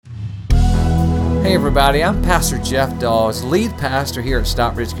Hey everybody, I'm Pastor Jeff Dawes, lead pastor here at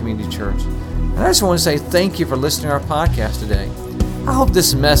Stockbridge Community Church. And I just want to say thank you for listening to our podcast today. I hope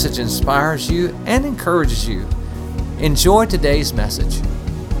this message inspires you and encourages you. Enjoy today's message.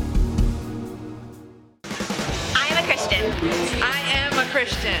 I am a Christian. I am a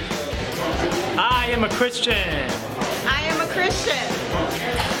Christian. I am a Christian. I am a Christian.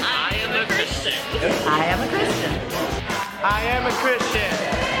 I am a Christian. I am a Christian. I am a Christian.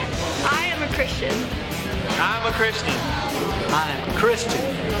 I am a Christian. I'm a Christian. I'm a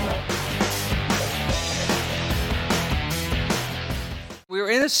Christian. We're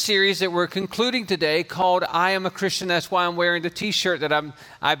in a series that we're concluding today called I Am a Christian. That's why I'm wearing the t-shirt that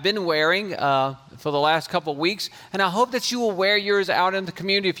I've been wearing for the last couple of weeks. And I hope that you will wear yours out in the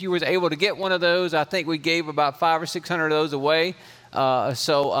community. If you was able to get one of those, I think we gave about 500 or 600 of those away. Matter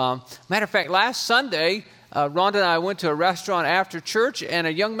of fact, last Sunday, Rhonda and I went to a restaurant after church, and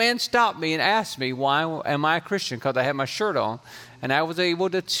a young man stopped me and asked me, why am I a Christian? Because I had my shirt on. And I was able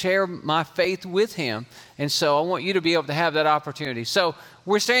to share my faith with him. And so I want you to be able to have that opportunity. So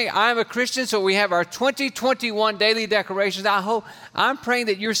we're saying I'm a Christian, so we have our 2021 daily declarations. I'm praying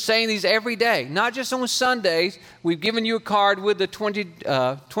that you're saying these every day, not just on Sundays. We've given you a card with the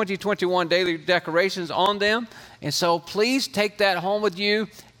 2021 daily declarations on them. And so please take that home with you.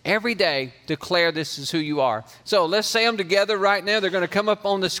 Every day, declare this is who you are. So let's say them together right now. They're going to come up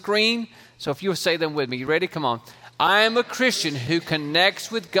on the screen. So if you'll say them with me. You ready? Come on. I am a Christian who connects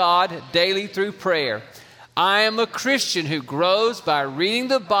with God daily through prayer. I am a Christian who grows by reading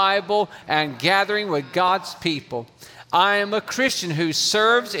the Bible and gathering with God's people. I am a Christian who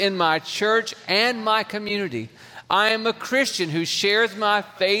serves in my church and my community. I am a Christian who shares my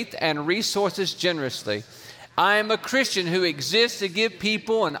faith and resources generously. I am a Christian who exists to give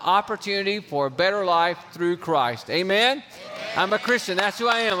people an opportunity for a better life through Christ. Amen? Amen. I'm a Christian. That's who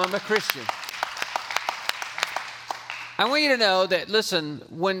I am. I'm a Christian. I want you to know that, listen,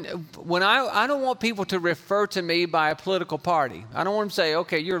 when I don't want people to refer to me by a political party. I don't want them to say,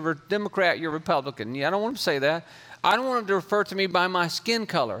 okay, you're a Democrat, you're a Republican. I don't want them to say that. I don't want them to refer to me by my skin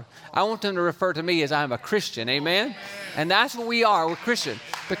color. I want them to refer to me as I'm a Christian. Amen? And that's what we are. We're Christian.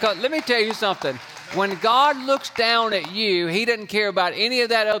 Because let me tell you something. When God looks down at you, He doesn't care about any of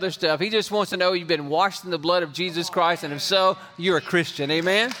that other stuff. He just wants to know you've been washed in the blood of Jesus Christ. And if so, you're a Christian.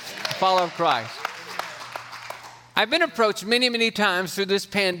 Amen? A follower of Christ. I've been approached many, many times through this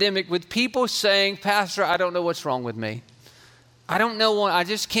pandemic with people saying, Pastor, I don't know what's wrong with me. I don't know. I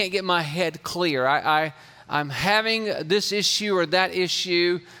just can't get my head clear. I'm having this issue or that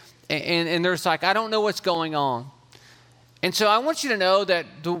issue. And there's like, I don't know what's going on. And so I want you to know that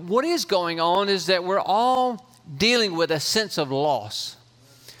what is going on is that we're all dealing with a sense of loss.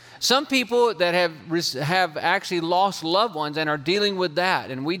 Some people that have actually lost loved ones and are dealing with that,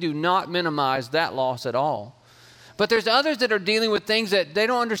 and we do not minimize that loss at all. But there's others that are dealing with things that they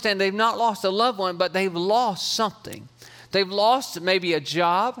don't understand. They've not lost a loved one, but they've lost something. They've lost maybe a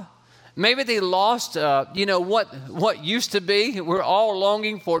job. Maybe they lost, what used to be. We're all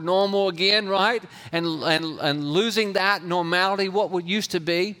longing for normal again, right? And losing that normality, what used to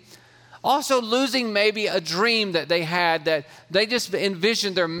be. Also losing maybe a dream that they had, that they just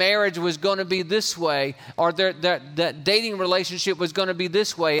envisioned their marriage was going to be this way, or that dating relationship was going to be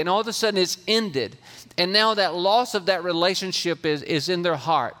this way, and all of a sudden it's ended. And now that loss of that relationship is in their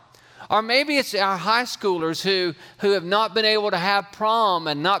heart. Or maybe it's our high schoolers who have not been able to have prom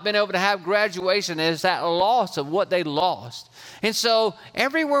and not been able to have graduation. It's that loss of what they lost. And so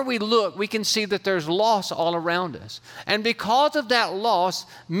everywhere we look, we can see that there's loss all around us. And because of that loss,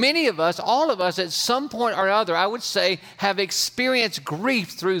 many of us, all of us at some point or other, I would say, have experienced grief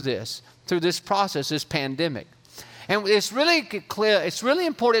through this process, this pandemic. And it's really clear, it's really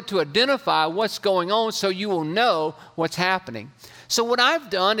important to identify what's going on so you will know what's happening. So what I've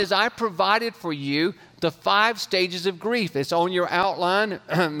done is I provided for you the 5 stages of grief. It's on your outline.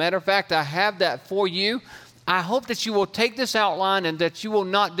 Matter of fact, I have that for you. I hope that you will take this outline and that you will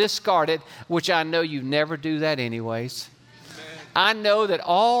not discard it, which I know you never do that anyways. I know that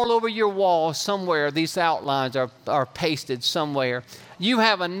all over your wall somewhere these outlines are pasted somewhere. You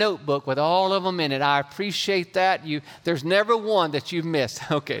have a notebook with all of them in it. I appreciate that. There's never one that you've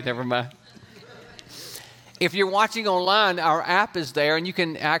missed. Okay, never mind. If you're watching online, our app is there, and you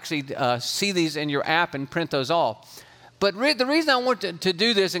can actually see these in your app and print those off. But the reason I want to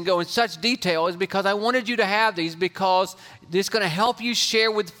do this and go in such detail is because I wanted you to have these, because it's going to help you share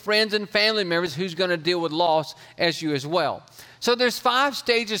with friends and family members who's going to deal with loss as you as well. So there's 5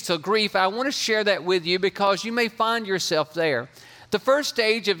 stages to grief. I want to share that with you because you may find yourself there. The first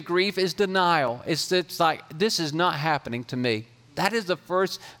stage of grief is denial. It's like, this is not happening to me. That is the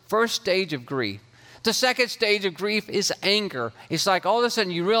first stage of grief. The second stage of grief is anger. It's like all of a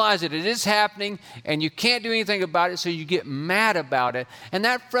sudden you realize that it is happening and you can't do anything about it, so you get mad about it. And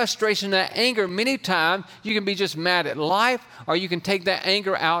that frustration, that anger, many times you can be just mad at life, or you can take that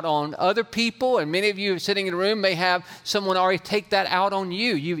anger out on other people. And many of you sitting in the room may have someone already take that out on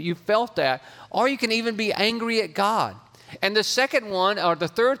you. You felt that. Or you can even be angry at God. And the second one, or the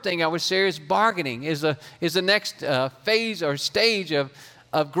third thing I would say, is bargaining, is the next phase or stage of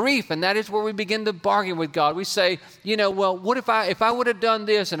grief, and that is where we begin to bargain with God. We say, well, what if I would have done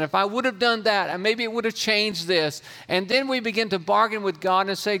this, and if I would have done that, and maybe it would have changed this. And then we begin to bargain with God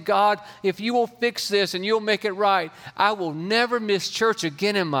and say, God, if you will fix this and you'll make it right, I will never miss church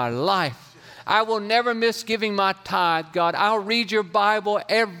again in my life. I will never miss giving my tithe, God. I'll read your Bible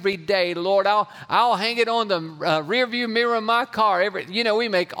every day, Lord. I'll hang it on the rearview mirror of my car. We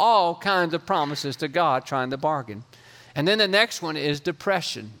make all kinds of promises to God trying to bargain. And then the next one is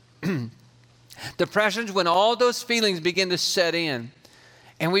depression. Depression is when all those feelings begin to set in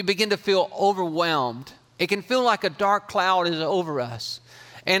and we begin to feel overwhelmed. It can feel like a dark cloud is over us.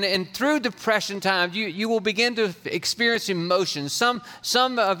 And through depression times, you will begin to experience emotions.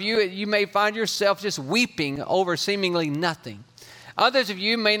 Some of you may find yourself just weeping over seemingly nothing. Others of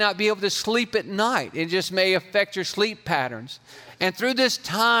you may not be able to sleep at night. It just may affect your sleep patterns. And through this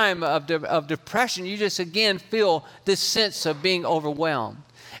time of depression, you just again feel this sense of being overwhelmed.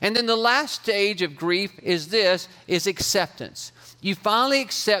 And then the last stage of grief is acceptance. You finally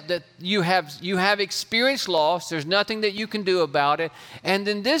accept that you have experienced loss. There's nothing that you can do about it. And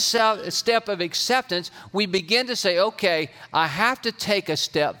then this step of acceptance, we begin to say, okay, I have to take a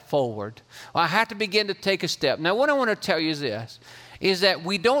step forward. I have to begin to take a step. Now, what I want to tell you is that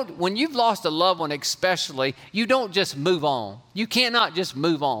when you've lost a loved one especially, you don't just move on. You cannot just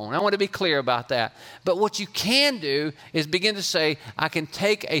move on. I want to be clear about that. But what you can do is begin to say, I can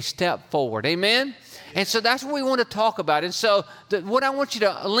take a step forward. Amen? And so that's what we want to talk about. And so what I want you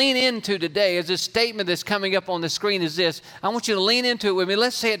to lean into today is this statement that's coming up on the screen is this. I want you to lean into it with me.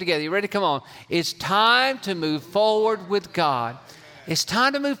 Let's say it together. You ready? Come on. It's time to move forward with God. It's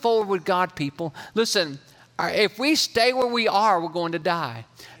time to move forward with God, people. Listen, if we stay where we are, we're going to die.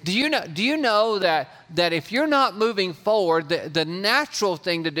 Do you know that if you're not moving forward, the natural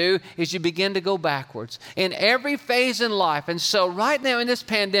thing to do is you begin to go backwards in every phase in life. And so right now in this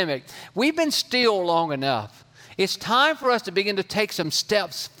pandemic, we've been still long enough. It's time for us to begin to take some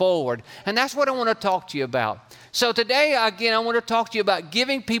steps forward. And that's what I want to talk to you about. So today, again, I want to talk to you about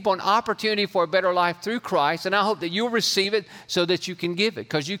giving people an opportunity for a better life through Christ. And I hope that you'll receive it so that you can give it,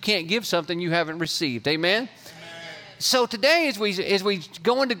 because you can't give something you haven't received. Amen? So today, as we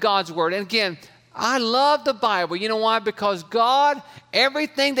go into God's Word, and again, I love the Bible. You know why? Because God,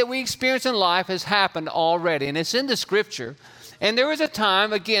 everything that we experience in life has happened already, and it's in the Scripture. And there was a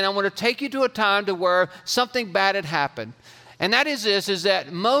time, again, I want to take you to a time to where something bad had happened. And that is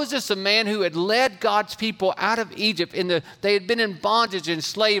that Moses, the man who had led God's people out of Egypt, they had been in bondage and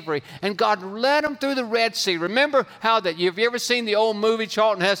slavery, and God led them through the Red Sea. Remember have you ever seen the old movie,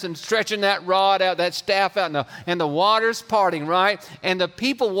 Charlton Heston stretching that rod out, that staff out, and the waters parting, right? And the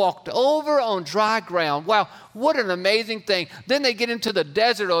people walked over on dry ground. Wow, what an amazing thing. Then they get into the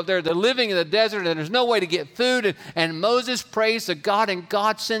desert over there. They're living in the desert, and there's no way to get food. And Moses prays to God, and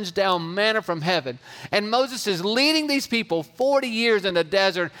God sends down manna from heaven. And Moses is leading these people 40 years in the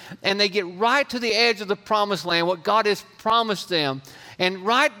desert, and they get right to the edge of the promised land, what God has promised them. And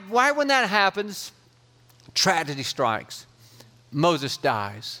right when that happens, tragedy strikes. Moses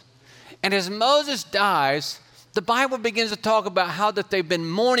dies. And as Moses dies, the Bible begins to talk about how that they've been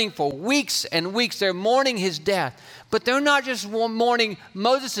mourning for weeks and weeks. They're mourning his death. But they're not just mourning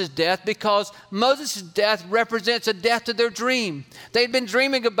Moses' death, because Moses' death represents a death to their dream. They'd been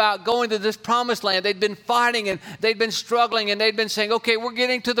dreaming about going to this promised land. They'd been fighting and they'd been struggling, and they'd been saying, okay, we're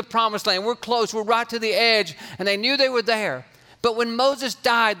getting to the promised land. We're close. We're right to the edge. And they knew they were there. But when Moses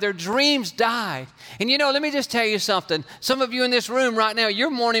died, their dreams died. And let me just tell you something. Some of you in this room right now,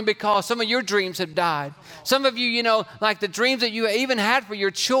 you're mourning because some of your dreams have died. Some of you, like the dreams that you even had for your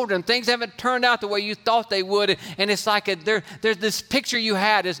children, things haven't turned out the way you thought they would. And it's like there's this picture you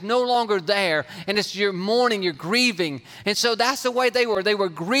had is no longer there. And you're mourning, you're grieving. And so that's the way they were. They were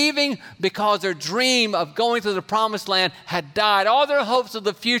grieving because their dream of going to the promised land had died. All their hopes of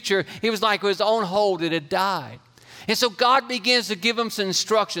the future, it was like it was on hold. It had died. And so God begins to give them some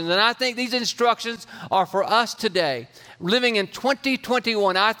instructions. And I think these instructions are for us today, living in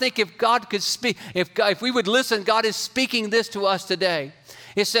 2021. I think if God could speak, if we would listen, God is speaking this to us today.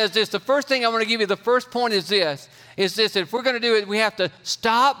 It says this. The first thing I want to give you, the first point is this. If we're going to do it, we have to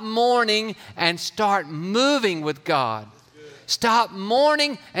stop mourning and start moving with God. Stop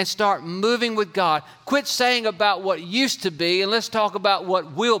mourning and start moving with God. Quit saying about what used to be, and let's talk about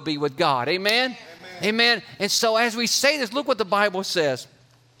what will be with God. Amen? Amen. And so as we say this, look what the Bible says.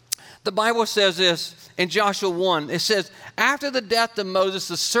 The Bible says this in Joshua 1. It says, after the death of Moses,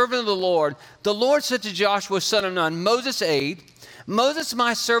 the servant of the Lord said to Joshua, son of Nun, Moses' aide, Moses,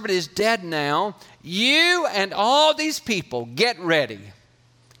 my servant, is dead now. You and all these people, get ready.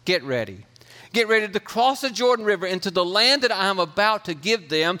 Get ready. Get ready to cross the Jordan River into the land that I am about to give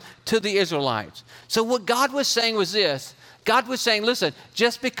them to the Israelites. So what God was saying was this. God was saying, listen,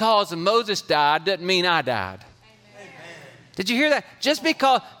 just because Moses died doesn't mean I died. Did you hear that? Just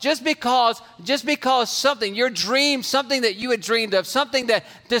because something, your dream, something that you had dreamed of, something that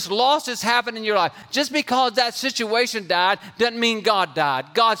this loss has happened in your life, just because that situation died doesn't mean God died.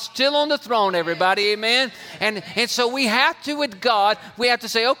 God's still on the throne, everybody, amen? And so we have to, with God, we have to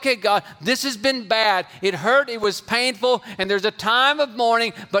say, okay, God, this has been bad. It hurt, it was painful, and there's a time of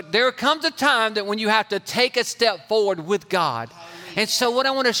mourning, but there comes a time that when you have to take a step forward with God. And so what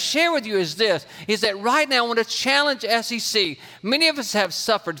I want to share with you is this, is that right now I want to challenge SEC. Many of us have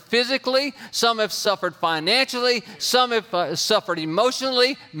suffered physically, some have suffered financially, some have suffered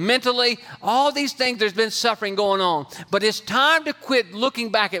emotionally, mentally, all these things, there's been suffering going on. But it's time to quit looking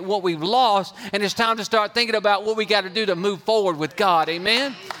back at what we've lost, and it's time to start thinking about what we got to do to move forward with God,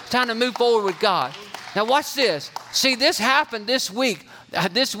 amen? It's time to move forward with God. Now watch this. See, this happened this week.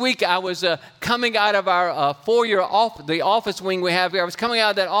 This week I was coming out of our foyer the office wing we have here. I was coming out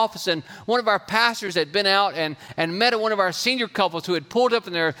of that office, and one of our pastors had been out and met one of our senior couples who had pulled up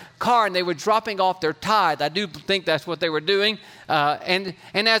in their car, and they were dropping off their tithe. I do think that's what they were doing. And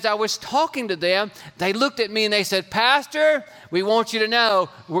as I was talking to them, they looked at me and they said, Pastor, we want you to know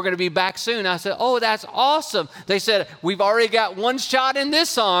we're going to be back soon. I said, oh, that's awesome. They said, we've already got one shot in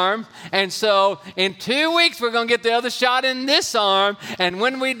this arm, and so in 2 weeks we're going to get the other shot in this arm. And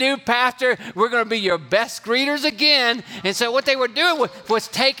when we do, Pastor, we're going to be your best greeters again. And so what they were doing was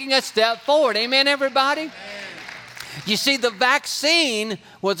taking a step forward. Amen, everybody? Amen. You see, the vaccine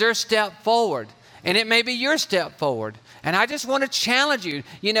was their step forward. And it may be your step forward. And I just want to challenge you,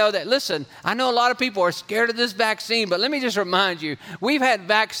 that, listen, I know a lot of people are scared of this vaccine, but let me just remind you, we've had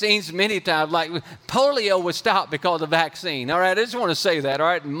vaccines many times, like polio was stopped because of vaccine, all right? I just want to say that, all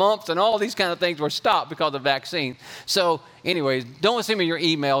right? Mumps and all these kind of things were stopped because of vaccine. So anyways, don't send me your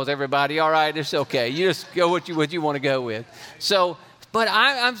emails, everybody, all right? It's okay. You just go what you want to go with. So, but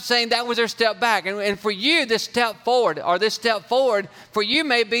I'm saying that was their step back. And for you, this step forward for you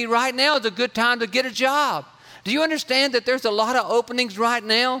may be right now is a good time to get a job. Do you understand that there's a lot of openings right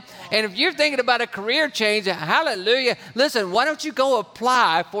now? And if you're thinking about a career change, hallelujah, listen, why don't you go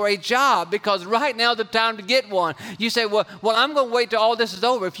apply for a job? Because right now is the time to get one. You say, well, I'm going to wait till all this is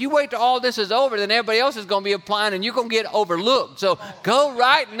over. If you wait till all this is over, then everybody else is going to be applying and you're going to get overlooked. So go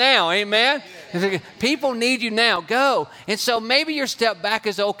right now, amen? People need you now. Go. And so maybe your step back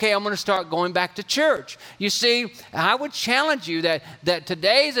is, okay, I'm going to start going back to church. You see, I would challenge you that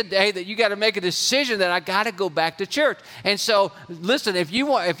today is a day that you got to make a decision that I got to go back to church. And so, listen, if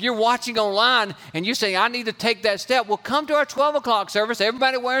you're watching online and you say, I need to take that step, well, come to our 12 o'clock service.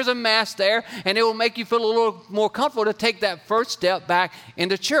 Everybody wears a mask there, and it will make you feel a little more comfortable to take that first step back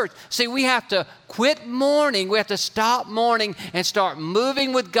into church. See, we have to quit mourning. We have to stop mourning and start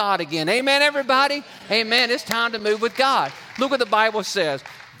moving with God again. Amen, everybody? Amen. It's time to move with God. Look what the Bible says.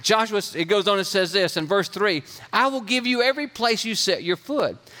 Joshua, it goes on and says this in verse 3, I will give you every place you set your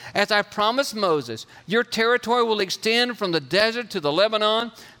foot. As I promised Moses, your territory will extend from the desert to the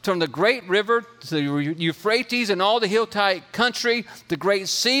Lebanon, from the great river to the Euphrates and all the hilltop country, the great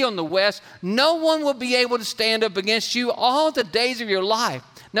sea on the west. No one will be able to stand up against you all the days of your life.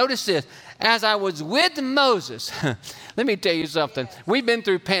 Notice this. As I was with Moses, let me tell you something. We've been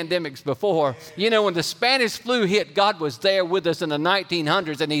through pandemics before. When the Spanish flu hit, God was there with us in the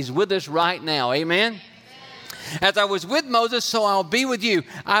 1900s, and he's with us right now. Amen? As I was with Moses, so I'll be with you.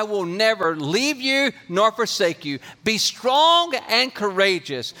 I will never leave you nor forsake you. Be strong and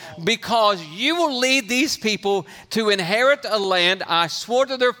courageous, because you will lead these people to inherit a land I swore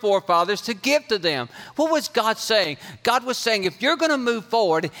to their forefathers to give to them. What was God saying? God was saying, if you're going to move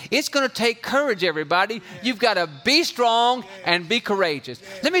forward, it's going to take courage, everybody. You've got to be strong and be courageous.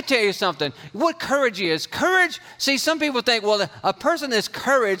 Let me tell you something. What courage is. Courage, see, some people think, well, a person that's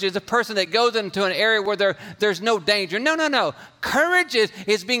courage is a person that goes into an area where there's no danger. No. Courage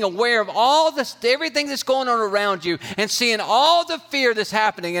is being aware of everything that's going on around you and seeing all the fear that's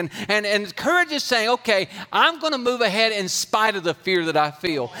happening. And courage is saying, okay, I'm going to move ahead in spite of the fear that I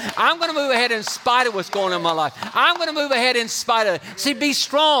feel. I'm going to move ahead in spite of what's going on in my life. I'm going to move ahead in spite of it. See, be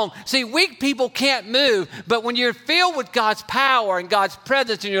strong. See, weak people can't move, but when you're filled with God's power and God's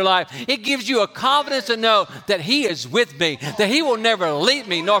presence in your life, it gives you a confidence to know that He is with me, that He will never leave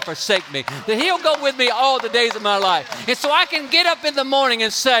me nor forsake me, that He'll go with me all the days of my life. And so I can get up in the morning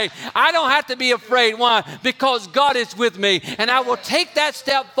and say, I don't have to be afraid. Why? Because God is with me, and I will take that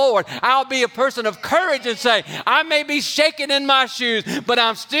step forward. I'll be a person of courage and say, I may be shaking in my shoes, but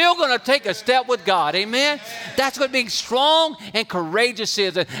I'm still going to take a step with God. Amen? That's what being strong and courageous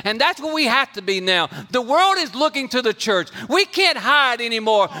is. And that's what we have to be now. The world is looking to the church. We can't hide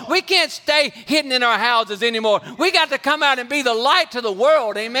anymore. We can't stay hidden in our houses anymore. We got to come out and be the light to the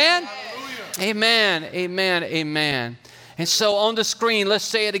world. Amen? Amen, amen, amen. And so on the screen, let's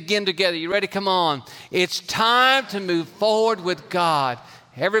say it again together. You ready? Come on. It's time to move forward with God.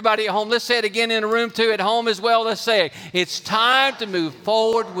 Everybody at home, let's say it again in the room too. At home as well, let's say it. It's time to move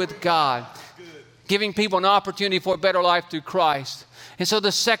forward with God. Giving people an opportunity for a better life through Christ. And so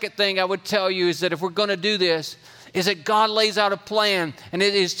the second thing I would tell you is that if we're going to do this, is that God lays out a plan, and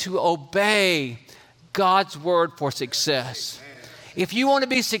it is to obey God's word for success. If you want to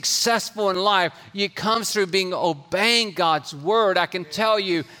be successful in life, it comes through obeying God's word. I can tell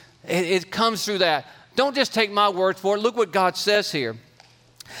you, it comes through that. Don't just take my word for it. Look what God says here.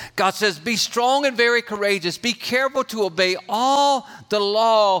 God says, be strong and very courageous. Be careful to obey all the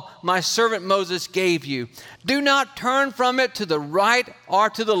law my servant Moses gave you. Do not turn from it to the right or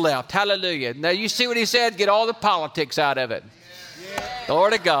to the left. Hallelujah. Now you see what he said? Get all the politics out of it.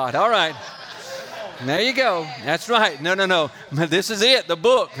 Glory to God. All right. There you go. That's right. No. This is it, the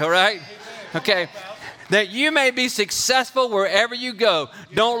book, all right? Okay. That you may be successful wherever you go.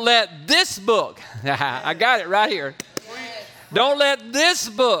 Don't let this book, I got it right here. Don't let this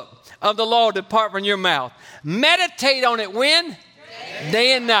book of the law depart from your mouth. Meditate on it when?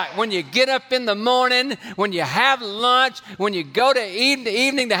 Day and night. When you get up in the morning, when you have lunch, when you go to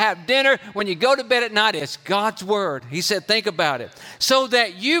evening to have dinner, when you go to bed at night, it's God's word. He said, think about it. So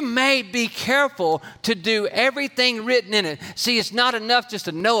that you may be careful to do everything written in it. See, it's not enough just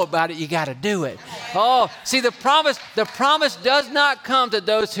to know about it. You got to do it. Oh, see, the promise does not come to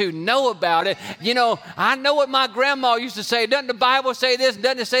those who know about it. You know, I know what my grandma used to say. Doesn't the Bible say this?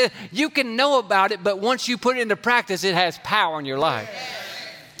 Doesn't it say that? You can know about it, but once you put it into practice, it has power in your life.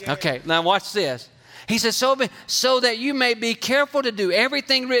 Okay, now watch this. He says, so that you may be careful to do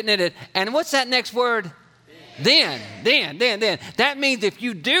everything written in it. And what's that next word? Then. That means if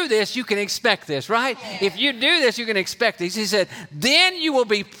you do this, you can expect this, right? If you do this, you can expect this. He said, then you will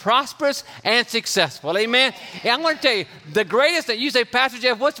be prosperous and successful. Amen. Yeah, I'm going to tell you, the greatest that you say, Pastor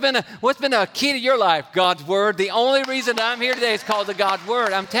Jeff, what's been a key to your life? God's word. The only reason that I'm here today is called the God's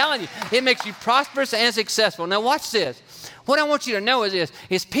word. I'm telling you, it makes you prosperous and successful. Now watch this. What I want you to know is this,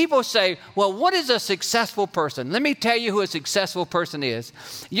 is people say, well, what is a successful person? Let me tell you who a successful person is.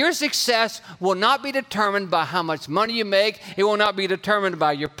 Your success will not be determined by how much money you make. It will not be determined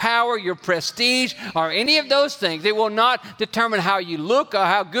by your power, your prestige, or any of those things. It will not determine how you look or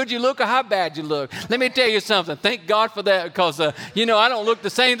how good you look or how bad you look. Let me tell you something. Thank God for that because, I don't look the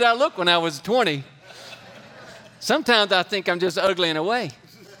same as I looked when I was 20. Sometimes I think I'm just ugly in a way.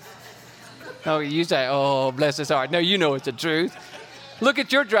 Oh, you say, oh, bless his heart. No, you know it's the truth. Look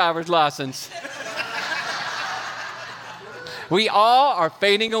at your driver's license. We all are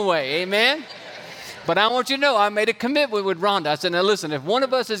fading away, amen? But I want you to know, I made a commitment with Rhonda. I said, now listen, if one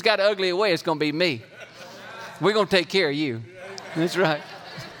of us has got ugly away, it's going to be me. We're going to take care of you. That's right.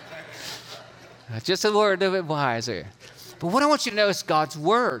 Just a word of advice here. But what I want you to know is God's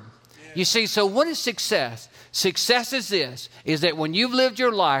word. You see, so what is success? Success is this, is that when you've lived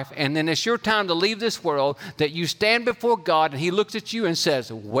your life and then it's your time to leave this world, that you stand before God and He looks at you and says,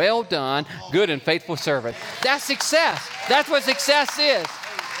 well done, good and faithful servant. That's success. That's what success is.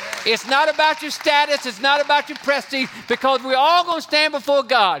 It's not about your status. It's not about your prestige because we're all going to stand before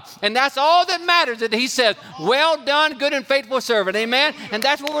God. And that's all that matters, that He says, well done, good and faithful servant. Amen? And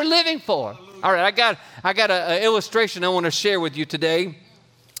that's what we're living for. All right, I got an illustration I want to share with you today.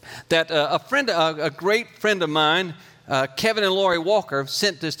 That a great friend of mine, Kevin and Lori Walker,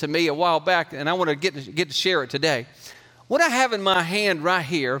 sent this to me a while back, and I want to get to share it today. What I have in my hand right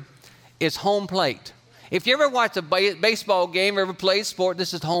here is home plate. If you ever watch a baseball game, ever played sport,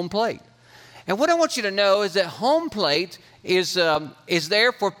 this is home plate. And what I want you to know is that home plate is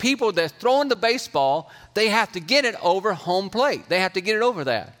there for people that throw in the baseball. They have to get it over home plate. They have to get it over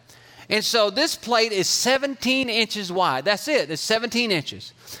that. And so this plate is 17 inches wide. That's it. It's 17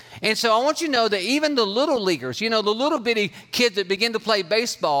 inches. And so I want you to know that even the little leaguers, the little bitty kids that begin to play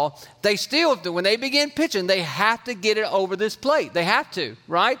baseball, they still, when they begin pitching, they have to get it over this plate. They have to,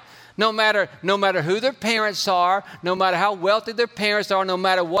 right? No matter who their parents are, no matter how wealthy their parents are, no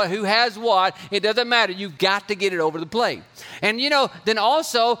matter who has what, it doesn't matter. You've got to get it over the plate. And then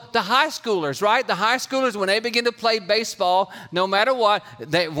also the high schoolers, right? The high schoolers, when they begin to play baseball, no matter what,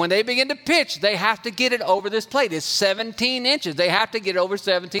 when they begin to pitch, they have to get it over this plate. It's 17 inches. They have to get over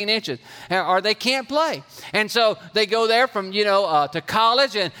 17 inches or they can't play. And so they go there from, to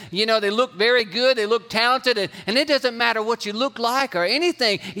college and, they look very good. They look talented. And it doesn't matter what you look like or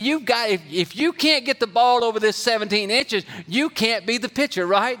anything. If you can't get the ball over this 17 inches, you can't be the pitcher,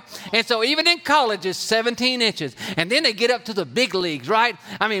 right? And so even in college, it's 17 inches. And then they get up to the big leagues, right?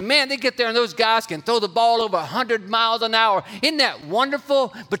 I mean, man, they get there and those guys can throw the ball over 100 miles an hour. Isn't that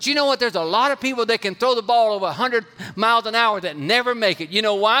wonderful? But you know what? There's a lot of people that can throw the ball over 100 miles an hour that never make it. You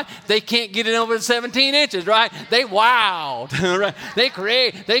know why? They can't get it over the 17 inches, right? They wild. Right? They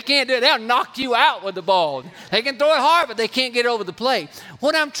can't do it. They'll knock you out with the ball. They can throw it hard, but they can't get it over the plate.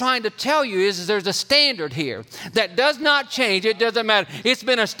 What I'm trying to tell you is there's a standard here that does not change. It doesn't matter. It's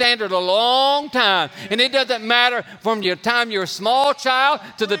been a standard a long time. And it doesn't matter from your time you're a small child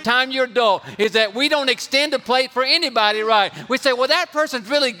to the time you're adult, is that we don't extend a plate for anybody, right? We say, well, that person's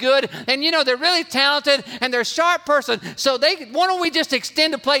really good and, they're really talented and they're a sharp person. So why don't we just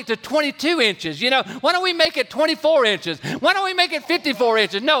extend a plate to 22 inches? Why don't we make it 24 inches? Why don't we make it 54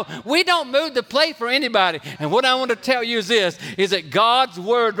 inches? No, we don't move the plate for anybody. And what I want to tell you is this, is that God's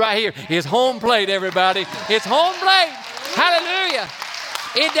word right here is home plate, everybody. It's home plate. Hallelujah.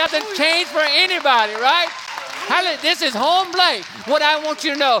 It doesn't change for anybody, right? This is home plate. What I want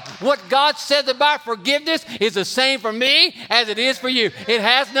you to know, what God says about forgiveness is the same for me as it is for you. It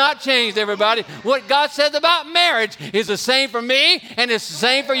has not changed, everybody. What God says about marriage is the same for me and it's the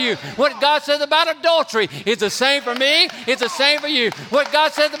same for you. What God says about adultery is the same for me, it's the same for you. What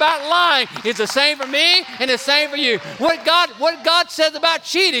God says about lying is the same for me and it's the same for you. What God says about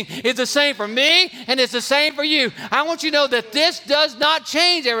cheating is the same for me and it's the same for you. I want you to know that this does not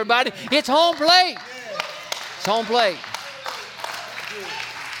change, everybody. It's home plate. It's home plate.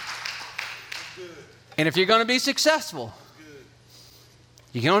 And if you're going to be successful,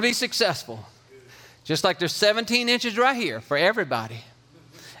 you're going to be successful. Just like there's 17 inches right here for everybody.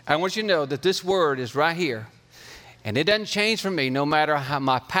 I want you to know that this word is right here. And it doesn't change for me, no matter how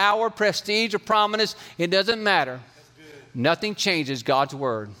my power, prestige, or prominence, it doesn't matter. Nothing changes God's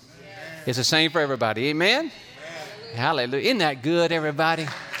word. It's the same for everybody. Amen? Hallelujah. Isn't that good, everybody?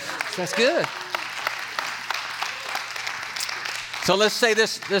 That's good. So let's say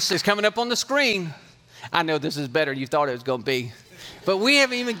this is coming up on the screen. I know this is better than you thought it was going to be. But we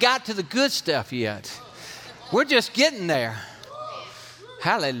haven't even got to the good stuff yet. We're just getting there.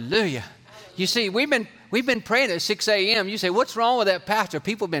 Hallelujah. You see, we've been praying at 6 a.m. You say, what's wrong with that, Pastor?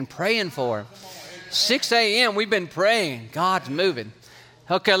 People have been praying for him. 6 a.m. we've been praying. God's moving.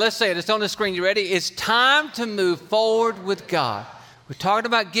 Okay, let's say it. It's on the screen. You ready? It's time to move forward with God. We're talking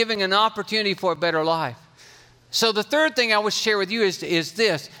about giving an opportunity for a better life. So the third thing I would share with you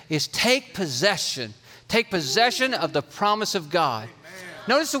is take possession. Take possession of the promise of God. Amen.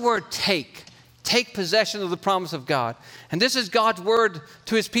 Notice the word take. Take possession of the promise of God. And this is God's word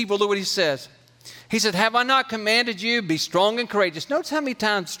to his people. Look what he says. He said, have I not commanded you, be strong and courageous? Notice how many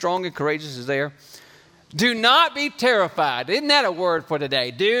times strong and courageous is there. Do not be terrified. Isn't that a word for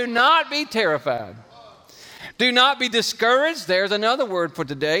today? Do not be terrified. Do not be discouraged. There's another word for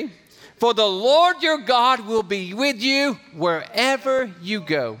today. For the Lord your God will be with you wherever you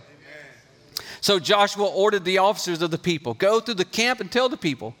go. So Joshua ordered the officers of the people, go through the camp and tell the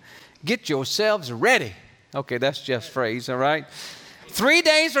people, get yourselves ready. Okay, that's Jeff's phrase, all right? 3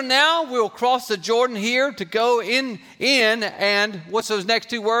 days from now, we'll cross the Jordan here to go in and what's those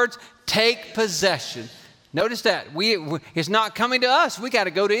next two words? Take possession. Notice that. It's not coming to us. We got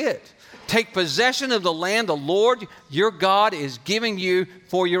to go to it. Take possession of the land the Lord your God is giving you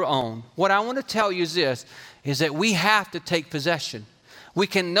for your own. What I want to tell you is this, is that we have to take possession. We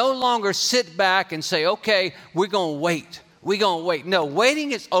can no longer sit back and say, okay, we're going to wait. We're going to wait. No,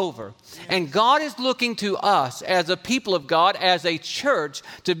 waiting is over. And God is looking to us as a people of God, as a church,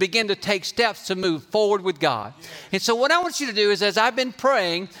 to begin to take steps to move forward with God. And so what I want you to do is, as I've been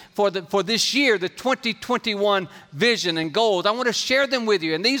praying for this year, the 2021 vision and goals, I want to share them with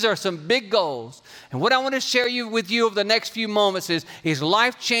you. And these are some big goals. And what I want to share with you over the next few moments is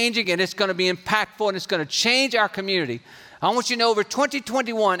life-changing, and it's going to be impactful, and it's going to change our community. I want you to know over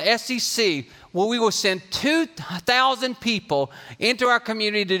 2021, SEC, well, we will send 2,000 people into our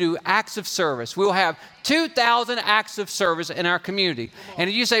community to do acts of service. We will have 2,000 acts of service in our community. And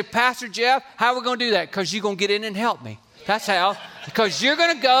if you say, Pastor Jeff, how are we going to do that? Because you're going to get in and help me. That's how. Because you're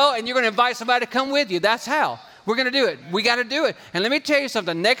going to go and you're going to invite somebody to come with you. That's how. We're going to do it. We got to do it. And let me tell you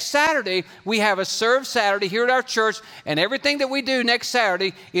something. Next Saturday, we have a Serve Saturday here at our church, and everything that we do next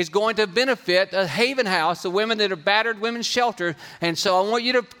Saturday is going to benefit the Haven House, the women that are battered women's shelter. And so I want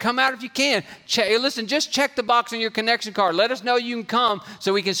you to come out if you can. Listen, just check the box on your connection card. Let us know you can come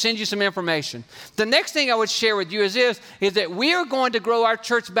so we can send you some information. The next thing I would share with you is that we are going to grow our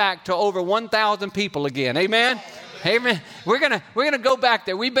church back to over 1,000 people again. Amen? Amen. We're gonna go back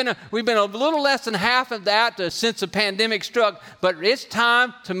there. We've been a little less than half of that since the pandemic struck, but it's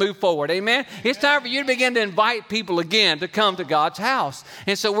time to move forward. Amen. It's time for you to begin to invite people again to come to God's house,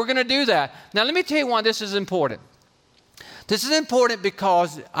 and so we're going to do that. Now, let me tell you why this is important. This is important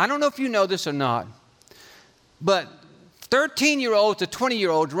because I don't know if you know this or not, but 13-year-olds to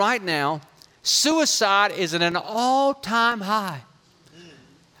 20-year-olds right now, suicide is at an all-time high.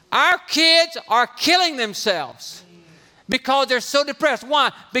 Our kids are killing themselves because they're so depressed.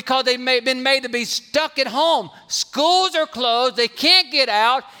 Why? Because they've been made to be stuck at home. Schools are closed. They can't get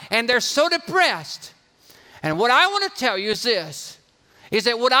out, and they're so depressed. And what I want to tell you is this, is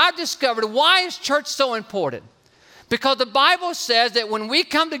that what I've discovered, why is church so important? Because the Bible says that when we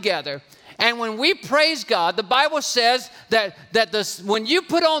come together and when we praise God, the Bible says that when you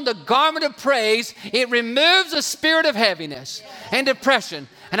put on the garment of praise, it removes the spirit of heaviness and depression.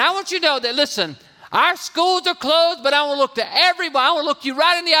 And I want you to know that, listen, our schools are closed, but I want to look to everybody. I want to look you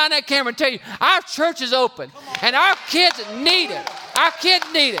right in the eye in that camera and tell you, our church is open. And our kids need it. Our kids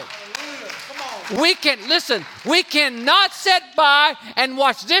need it. We cannot sit by and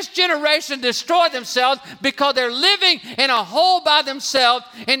watch this generation destroy themselves because they're living in a hole by themselves.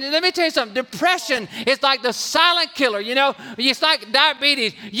 And let me tell you something, depression is like the silent killer, you know. It's like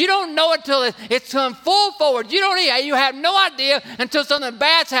diabetes. You don't know it till it's come full forward. You have no idea until something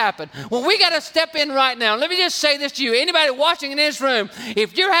bad's happened. Well, we got to step in right now. Let me just say this to you. Anybody watching in this room,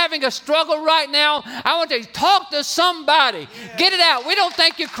 if you're having a struggle right now, I want you to talk to somebody. Get it out. We don't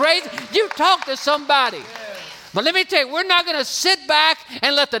think you're crazy. You talk to somebody. But let me tell you, we're not going to sit back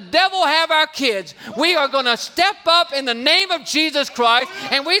and let the devil have our kids. We are going to step up in the name of Jesus Christ,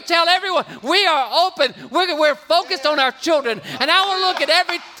 and we tell everyone we are open. We're focused on our children. And I want to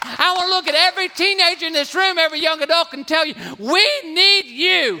look at every teenager in this room, every young adult, and tell you, we need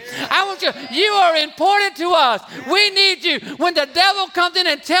you. You are important to us. We need you. When the devil comes in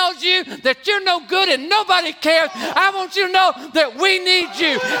and tells you that you're no good and nobody cares, I want you to know that we need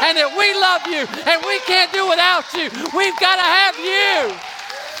you and that we love you and we can't do without you. We've got to have you.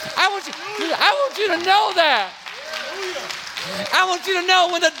 I want you to know that. I want you to know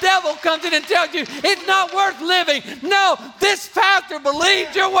when the devil comes in and tells you it's not worth living. No, this pastor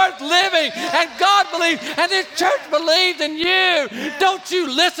believes you're worth living, and God believes, and this church believes in you. Don't you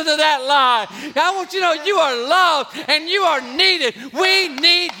listen to that lie. I want you to know you are loved and you are needed. We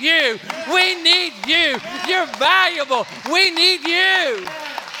need you. We need you. You're valuable. We need you.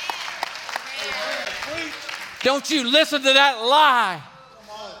 Don't you listen to that lie.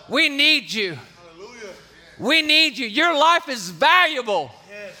 We need you. We need you. Your life is valuable.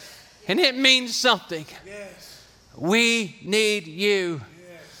 And it means something. We need you.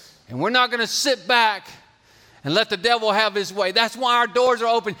 And we're not going to sit back and let the devil have his way. That's why our doors are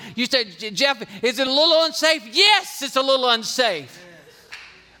open. You say, Jeff, is it a little unsafe? Yes, it's a little unsafe.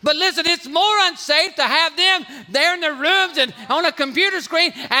 But listen, it's more unsafe to have them there in their rooms and on a computer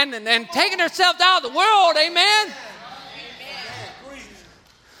screen and taking themselves out of the world. Amen?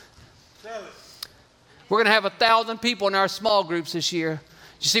 We're going to have 1,000 people in our small groups this year.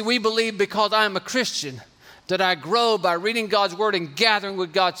 You see, we believe because I am a Christian that I grow by reading God's word and gathering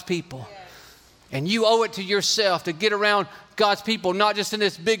with God's people. And you owe it to yourself to get around God's people, not just in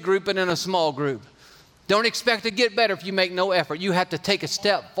this big group, but in a small group. Don't expect to get better if you make no effort. You have to take a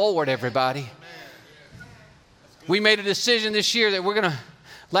step forward, everybody. We made a decision this year that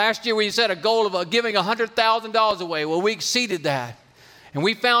last year we set a goal of giving $100,000 away. Well, we exceeded that. And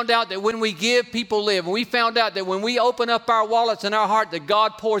we found out that when we give, people live. And we found out that when we open up our wallets and our heart, that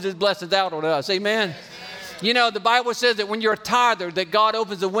God pours his blessings out on us. Amen. You know, the Bible says that when you're a tither, that God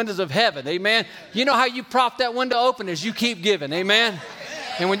opens the windows of heaven. Amen. You know how you prop that window open is you keep giving. Amen.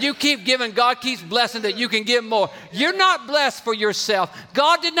 And when you keep giving, God keeps blessing that you can give more. You're not blessed for yourself.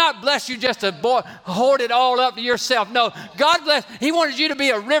 God did not bless you just to hoard it all up to yourself. No, God blessed. He wanted you to be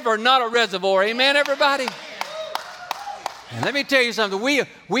a river, not a reservoir. Amen, everybody? And let me tell you something.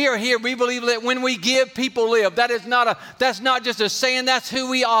 We are here. We believe that when we give, people live. That's not just a saying. That's who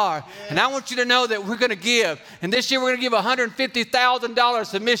we are. And I want you to know that we're going to give. And this year we're going to give $150,000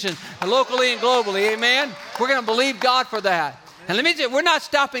 submission locally and globally. Amen. We're going to believe God for that. And let me tell you, we're not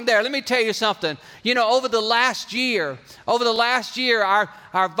stopping there. Let me tell you something. You know, over the last year,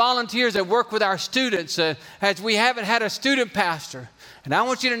 our volunteers that work with our students, as we haven't had a student pastor. And I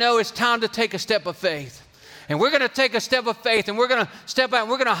want you to know it's time to take a step of faith. And we're going to take a step of faith, and we're going to step out, and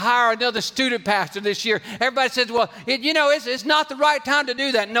we're going to hire another student pastor this year. Everybody says, well, it's not the right time to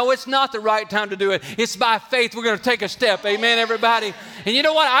do that. No, it's not the right time to do it. It's by faith we're going to take a step. Amen, everybody? And you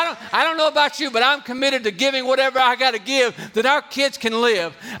know what? I don't know about you, but I'm committed to giving whatever I got to give that our kids can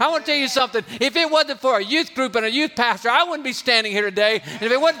live. I want to tell you something. If it wasn't for a youth group and a youth pastor, I wouldn't be standing here today. And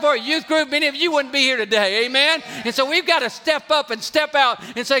if it wasn't for a youth group, many of you wouldn't be here today. Amen? And so we've got to step up and step out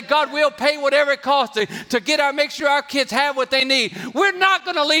and say, God, we'll pay whatever it costs to make sure our kids have what they need. We're not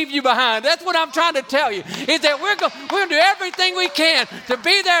going to leave you behind. That's what I'm trying to tell you, is that we're going to do everything we can to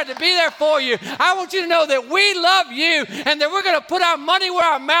be there for you. I want you to know that we love you and that we're going to put our money where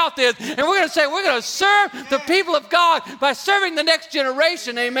our mouth is, and we're going to say we're going to serve the people of God by serving the next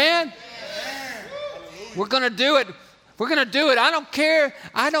generation. Amen? We're going to do it. We're going to do it. I don't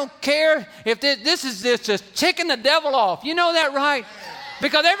care if this is just ticking the devil off. You know that, right?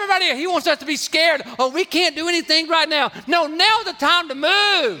 Because everybody, he wants us to be scared. Oh, we can't do anything right now. No, now's the time to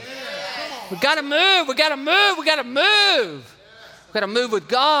move. We got to move. We got to move. We got to move. We got to move with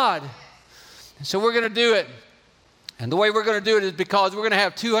God. And so we're going to do it. And the way we're going to do it is because we're going to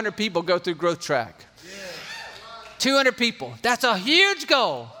have 200 people go through Growth Track. 200 people. That's a huge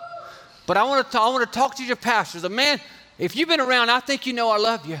goal. But I want to talk to your pastors. Man, if you've been around, I think you know I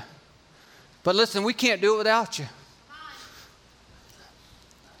love you. But listen, we can't do it without you.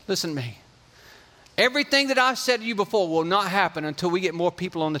 Listen to me. Everything that I've said to you before will not happen until we get more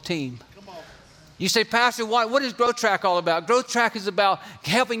people on the team. You say, Pastor, what is Growth Track all about? Growth Track is about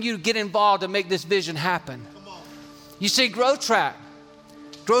helping you get involved and make this vision happen. You see, Growth Track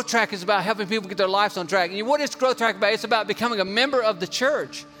is about helping people get their lives on track. And what is Growth Track about? It's about becoming a member of the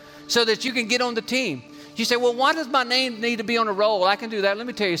church so that you can get on the team. You say, well, why does my name need to be on a roll? I can do that. Let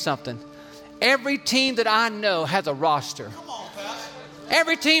me tell you something. Every team that I know has a roster.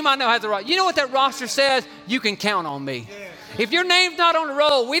 Every team I know has a roster. You know what that roster says? You can count on me. If your name's not on the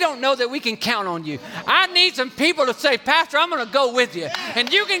roll, we don't know that we can count on you. I need some people to say, Pastor, I'm going to go with you. And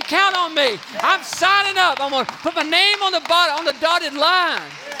you can count on me. I'm signing up. I'm going to put my name on the dotted line.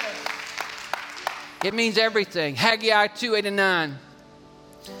 It means everything. Haggai 2:8-9.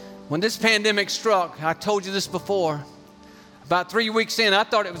 When this pandemic struck, I told you this before, about 3 weeks in, I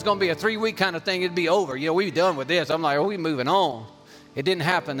thought it was going to be a 3-week kind of thing. It'd be over. We're done with this. I'm like, we're moving on. It didn't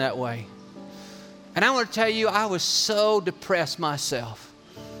happen that way. And I want to tell you, I was so depressed myself.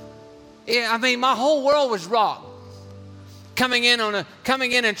 My whole world was rocked. Coming in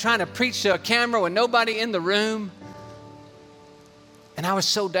and trying to preach to a camera with nobody in the room. And I was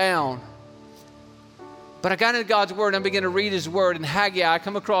so down. But I got into God's word and I began to read his word. And Haggai, I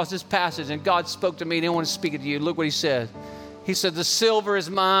come across this passage and God spoke to me and I want to speak it to you. Look what he said. He said, the silver is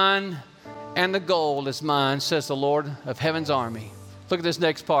mine and the gold is mine, says the Lord of heaven's army. Look at this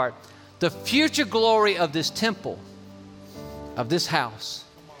next part. The future glory of this temple, of this house,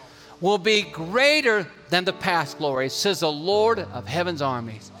 will be greater than the past glory, says the Lord of heaven's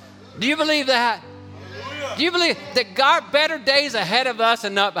armies. Do you believe that? Do you believe that God better days ahead of us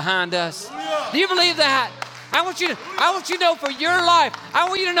and not behind us? Do you believe that? I want you to know for your life, I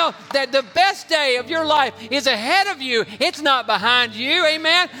want you to know that the best day of your life is ahead of you. It's not behind you,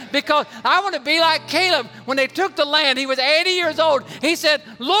 amen? Because I want to be like Caleb. When they took the land, he was 80 years old. He said,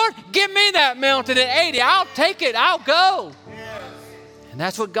 Lord, give me that mountain at 80. I'll take it. I'll go. And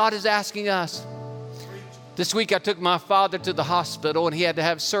that's what God is asking us. This week I took my father to the hospital and he had to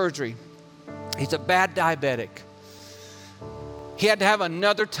have surgery. He's a bad diabetic. He had to have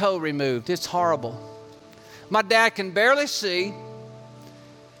another toe removed. It's horrible. My dad can barely see,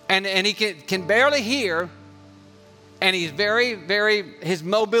 and he can barely hear, and he's his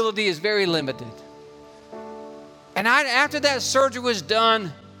mobility is very limited. And after that surgery was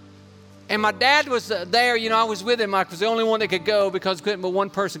done, and my dad was there, I was with him. I was the only one that could go because couldn't but one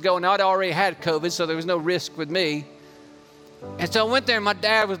person go, and I'd already had COVID, so there was no risk with me. And so I went there, and my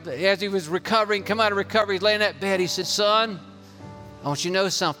dad, as he was recovering, come out of recovery, he's laying in that bed. He said, son, I want you to know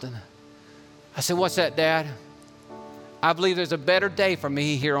something. I said, what's that, Dad? I believe there's a better day for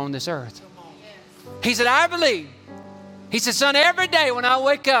me here on this earth. He said, I believe. He said, son, every day when I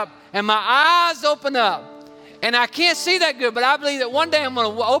wake up and my eyes open up, and I can't see that good, but I believe that one day I'm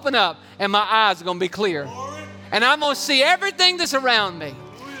going to open up and my eyes are going to be clear. and I'm going to see everything that's around me.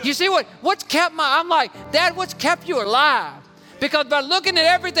 You see what's kept I'm like, Dad, what's kept you alive? Because by looking at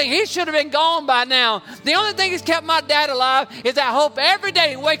everything, he should have been gone by now. The only thing that's kept my dad alive is I hope every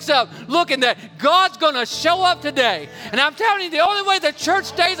day he wakes up looking that God's going to show up today. And I'm telling you, the only way the church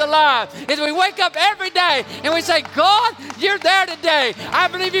stays alive is we wake up every day and we say, God, you're there today. I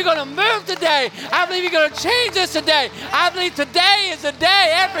believe you're going to move today. I believe you're going to change this today. I believe today is the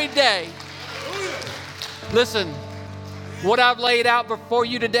day, every day. Listen, what I've laid out before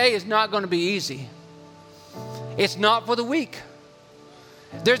you today is not going to be easy. It's not for the weak.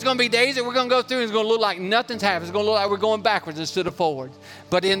 There's going to be days that we're going to go through and it's going to look like nothing's happened. It's going to look like we're going backwards instead of forward.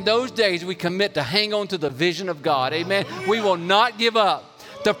 But in those days, we commit to hang on to the vision of God. Amen. We will not give up.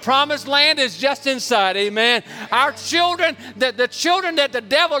 The promised land is just inside. Amen. Our children, the children that the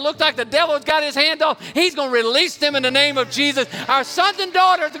devil looked like the devil's got his hand on, he's going to release them in the name of Jesus. Our sons and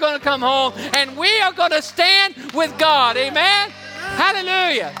daughters are going to come home and we are going to stand with God. Amen.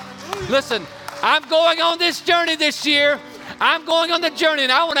 Hallelujah. Listen, I'm going on this journey this year. I'm going on the journey,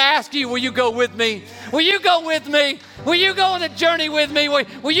 and I want to ask you, will you go with me? Will you go with me? Will you go on the journey with me?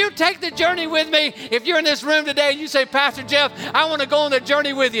 Will you take the journey with me? If you're in this room today and you say, Pastor Jeff, I want to go on the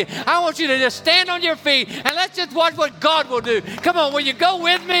journey with you. I want you to just stand on your feet, and let's just watch what God will do. Come on, will you go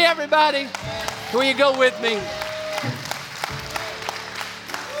with me, everybody? Will you go with me?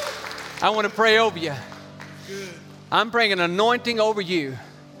 I want to pray over you. I'm praying an anointing over you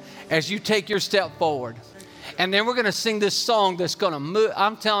as you take your step forward. And then we're going to sing this song that's going to move.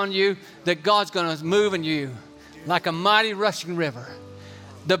 I'm telling you that God's going to move in you like a mighty rushing river.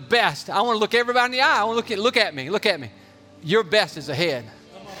 The best. I want to look everybody in the eye. I want to look at me. Look at me. Your best is ahead.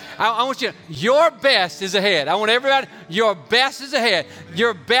 I want you, your best is ahead. I want everybody, your best is ahead.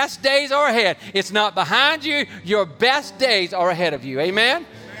 Your best days are ahead. It's not behind you. Your best days are ahead of you. Amen?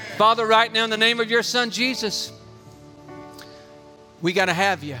 Father, right now in the name of your Son, Jesus, we got to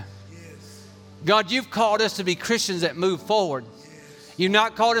have you. God, you've called us to be Christians that move forward. You've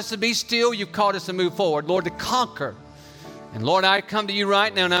not called us to be still. You've called us to move forward, Lord, to conquer. And Lord, I come to you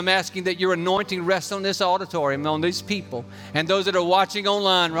right now and I'm asking that your anointing rests on this auditorium, on these people, and those that are watching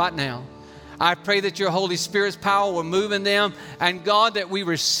online right now. I pray that your Holy Spirit's power will move in them. And God, that we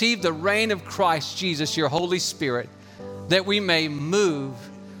receive the reign of Christ Jesus, your Holy Spirit, that we may move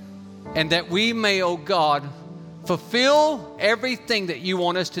and that we may, oh God, fulfill everything that you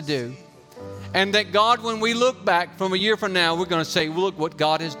want us to do. And that God, when we look back from a year from now, we're going to say, look what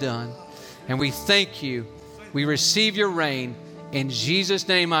God has done. And we thank you. We receive your reign. In Jesus'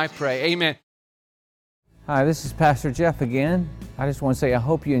 name I pray. Amen. Hi, this is Pastor Jeff again. I just want to say I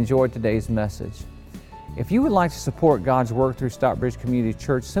hope you enjoyed today's message. If you would like to support God's work through Stockbridge Community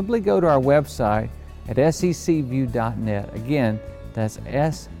Church, simply go to our website at sccview.net. Again, that's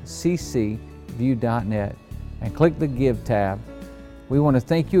sccview.net, and click the Give tab. We want to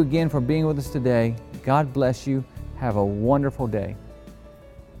thank you again for being with us today. God bless you. Have a wonderful day.